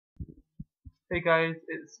Hey guys,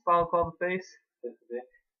 it's Falcon Face.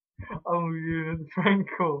 Oh yeah, it's very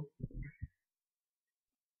cool.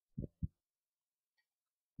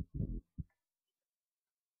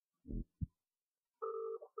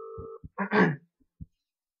 Hello?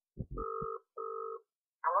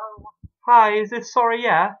 Hi, is this Sorry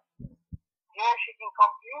Yeah? Yeah, she can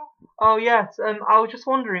come to you. Oh yes, I was just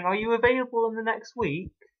wondering, are you available in the next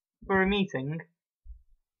week for a meeting?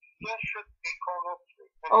 Yeah, should be call next week.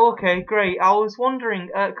 Oh, okay, great. I was wondering,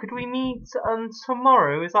 could we meet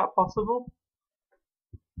tomorrow? Is that possible?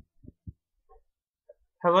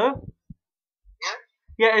 Hello? Yes?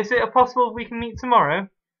 Yeah, is it possible we can meet tomorrow?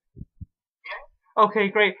 Yeah? Okay,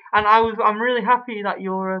 great. And I'm really happy that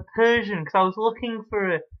you're a Persian because I was looking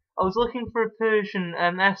for a Persian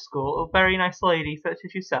escort, a very nice lady such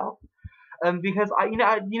as yourself. Because you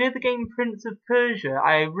know the game Prince of Persia.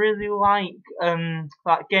 I really like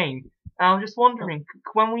that game. And I was just wondering,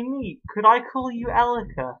 when we meet, could I call you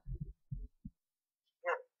Elika?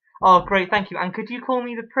 Yeah. Oh, great, thank you. And could you call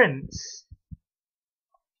me the Prince?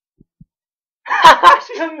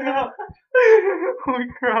 She hung up. Holy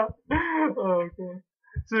crap. Oh, okay.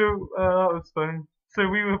 So that was fun. So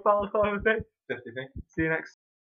we were Valentine's Day. See you next.